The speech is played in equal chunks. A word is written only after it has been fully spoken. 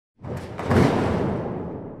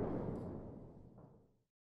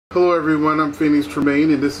Hello everyone, I'm Phoenix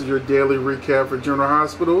Tremayne and this is your daily recap for General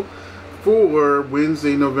Hospital for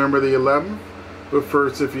Wednesday, November the 11th. But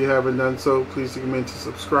first, if you haven't done so, please take a minute to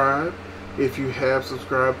subscribe. If you have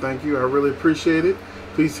subscribed, thank you. I really appreciate it.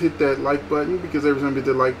 Please hit that like button because every time you hit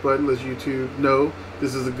the like button lets YouTube know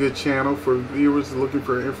this is a good channel for viewers looking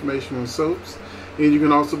for information on soaps. And you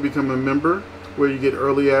can also become a member where you get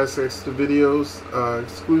early access to videos,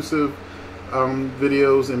 exclusive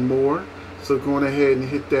videos and more. So go on ahead and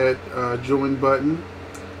hit that join button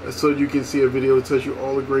so you can see a video that tells you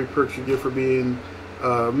all the great perks you get for being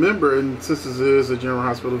a member. And since this is a General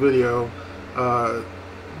Hospital video,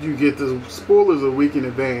 you get the spoilers a week in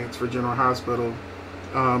advance for General Hospital.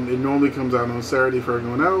 It normally comes out on Saturday for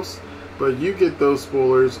everyone else, but you get those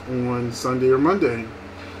spoilers on Sunday or Monday.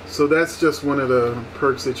 So that's just one of the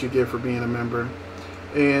perks that you get for being a member.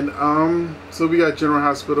 And so we got General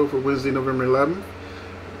Hospital for Wednesday, November 11th.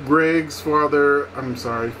 Finn's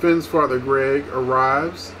father Greg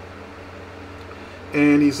arrives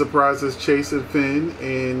and he surprises Chase and Finn,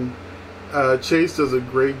 and Chase does a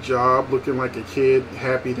great job looking like a kid,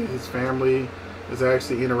 happy that his family is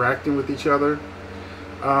actually interacting with each other.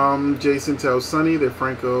 Jason tells Sonny that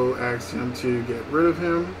Franco asked him to get rid of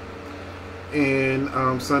him,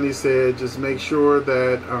 and Sonny said just make sure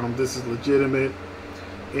that this is legitimate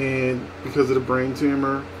and because of the brain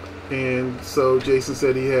tumor. And so Jason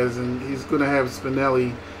said he's going to have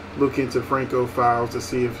Spinelli look into Franco files to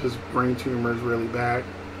see if his brain tumor is really back.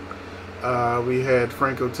 We had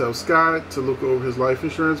Franco tell Scott to look over his life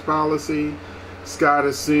insurance policy. Scott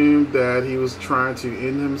assumed that he was trying to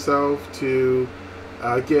end himself to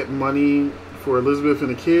get money for Elizabeth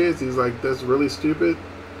and the kids. He's like, that's really stupid.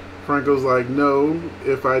 Franco's like, no,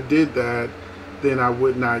 if I did that, then I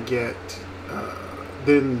would not get,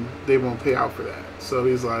 then they won't pay out for that. So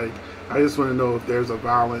he's like, I just want to know if there's a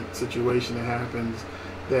violent situation that happens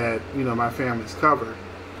that, you know, my family's covered.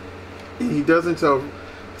 And he doesn't tell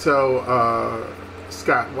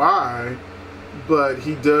Scott why, but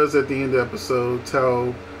he does at the end of the episode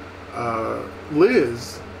tell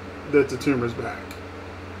Liz that the tumor's back.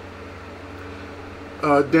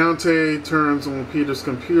 Dante turns on Peter's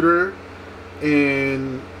computer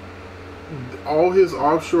and all his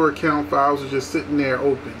offshore account files are just sitting there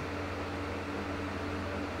open.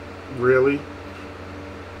 Really?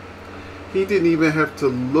 He didn't even have to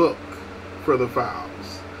look for the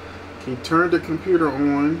files. He turned the computer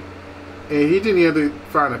on and he didn't have to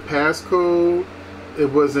find a passcode. It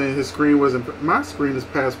wasn't, his screen wasn't, my screen is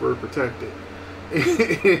password protected.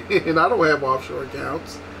 And I don't have offshore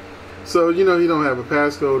accounts. So, you know, he don't have a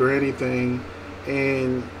passcode or anything.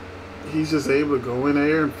 And he's just able to go in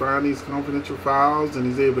there and find these confidential files, and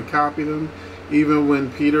he's able to copy them. Even when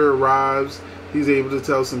Peter arrives, he's able to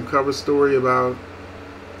tell some cover story about,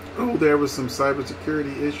 oh, there was some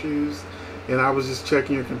cybersecurity issues, and I was just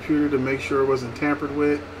checking your computer to make sure it wasn't tampered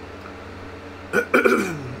with.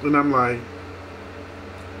 And I'm like,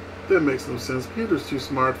 that makes no sense. Peter's too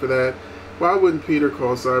smart for that. Why wouldn't Peter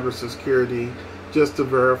call cybersecurity just to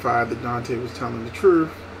verify that Dante was telling the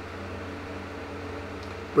truth?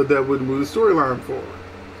 But that wouldn't move the storyline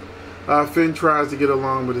forward. Finn tries to get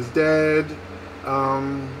along with his dad.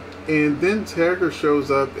 And then Taggart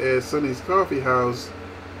shows up at Sonny's coffee house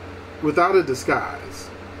without a disguise.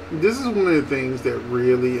 This is one of the things that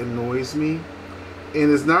really annoys me. And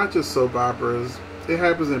it's not just soap operas. It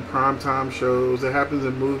happens in primetime shows. It happens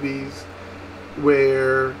in movies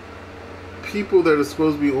where people that are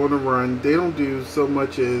supposed to be on the run, they don't do so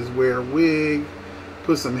much as wear a wig,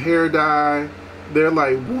 put some hair dye. They're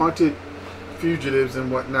like wanted fugitives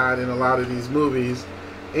and whatnot in a lot of these movies.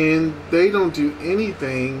 And they don't do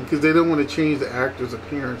anything because they don't want to change the actor's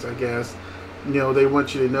appearance, I guess. You know, they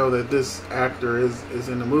want you to know that this actor is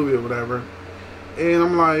in the movie or whatever. And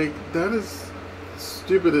I'm like, that is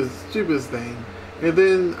stupidest thing. And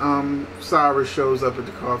then Cyrus shows up at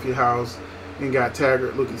the coffee house and got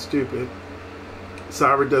Taggart looking stupid.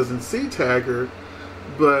 Cyrus doesn't see Taggart,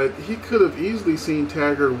 but he could have easily seen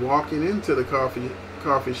Taggart walking into the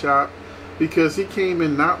coffee shop because he came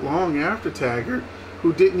in not long after Taggart,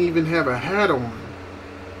 who didn't even have a hat on.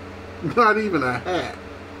 Not even a hat.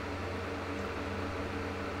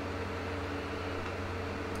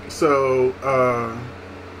 So,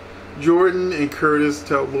 Jordan and Curtis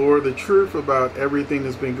tell Laura the truth about everything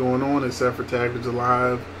that's been going on except for Taggart's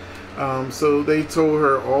alive. So they told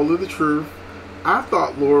her all of the truth. I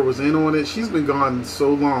thought Laura was in on it. She's been gone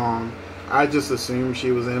so long, I just assumed she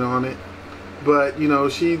was in on it. But, you know,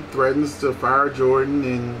 she threatens to fire Jordan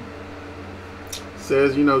and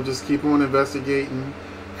says, you know, just keep on investigating.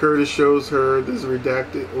 Curtis shows her this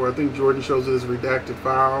redacted, or I think Jordan shows her this redacted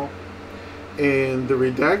file. And the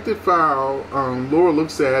redacted file, Laura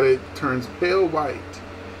looks at it, turns pale white,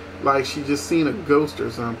 like she just seen a ghost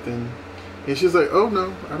or something. And she's like, oh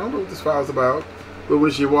no, I don't know what this file's about. But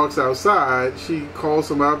when she walks outside, she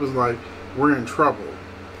calls him up and is like, we're in trouble.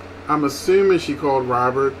 I'm assuming she called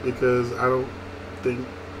Robert because I don't think,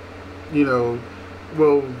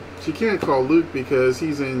 well, she can't call Luke because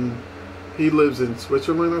he lives in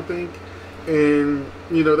Switzerland, I think. And,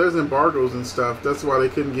 there's embargoes and stuff. That's why they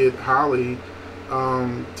couldn't get Holly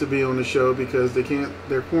to be on the show, because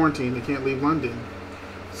they're quarantined. They can't leave London.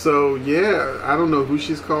 So, yeah, I don't know who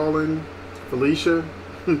she's calling. Felicia?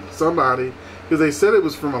 Somebody. Because they said it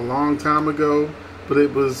was from a long time ago, but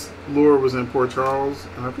Laura was in Port Charles.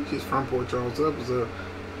 And I think she's from Port Charles, so that was a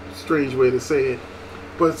strange way to say it.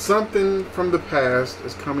 But something from the past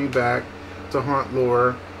is coming back to haunt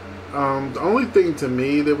Laura. The only thing to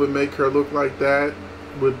me that would make her look like that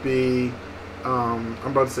would be, I'm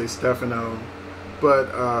about to say Stefano,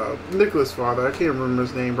 but Nicholas' father, I can't remember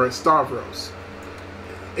his name, right? Stavros.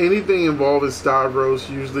 Anything involving Stavros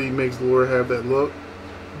usually makes Laura have that look.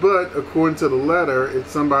 But according to the letter, it's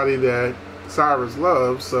somebody that Cyrus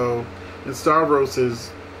loves, and Stavros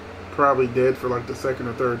is probably dead for like the second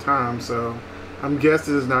or third time, so I'm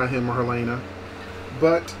guessing it's not him or Helena.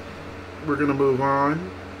 But we're going to move on.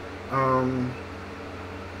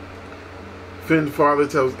 Finn's father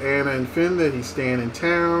tells Anna and Finn that he's staying in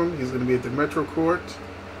town. He's going to be at the Metro Court.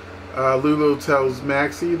 Lulu tells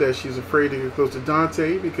Maxie that she's afraid to get close to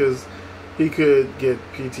Dante because he could get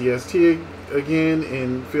PTSD again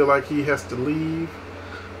and feel like he has to leave.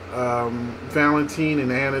 Valentine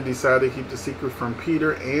and Anna decide to keep the secret from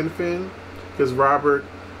Peter and Finn because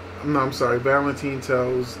Valentine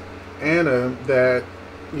tells Anna that,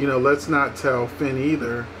 let's not tell Finn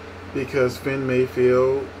either, because Finn may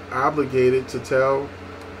feel obligated to tell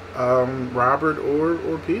Robert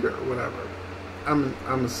or Peter or whatever. I'm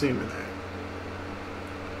assuming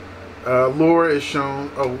that. Laura is shown.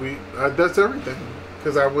 That's everything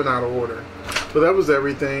because I went out of order. But that was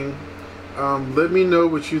everything. Let me know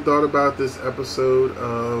what you thought about this episode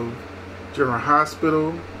of General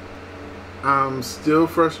Hospital. I'm still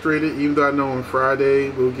frustrated, even though I know on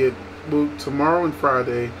Friday tomorrow and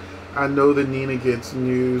Friday, I know that Nina gets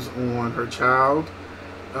news on her child,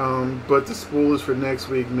 but the spoilers for next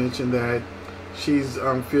week mention that she's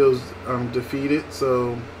feels defeated,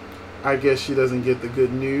 so I guess she doesn't get the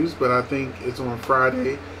good news. But I think it's on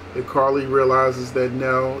Friday that Carly realizes that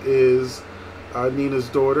Nell is Nina's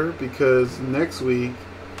daughter, because next week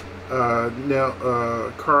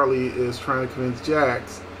Carly is trying to convince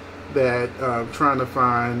Jax that trying to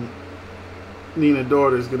find Nina's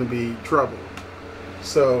daughter is going to be trouble.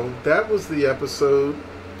 So that was the episode.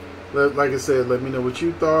 Like I said, let me know what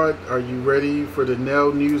you thought. Are you ready for the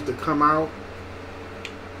Nell news to come out?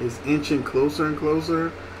 It's inching closer and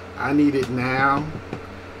closer. I need it now.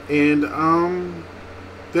 And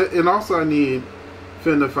also I need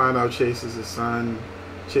Finn to find out Chase is his son.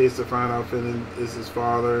 Chase to find out Finn is his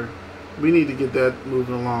father. We need to get that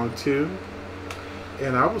moving along too.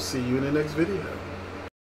 And I will see you in the next video.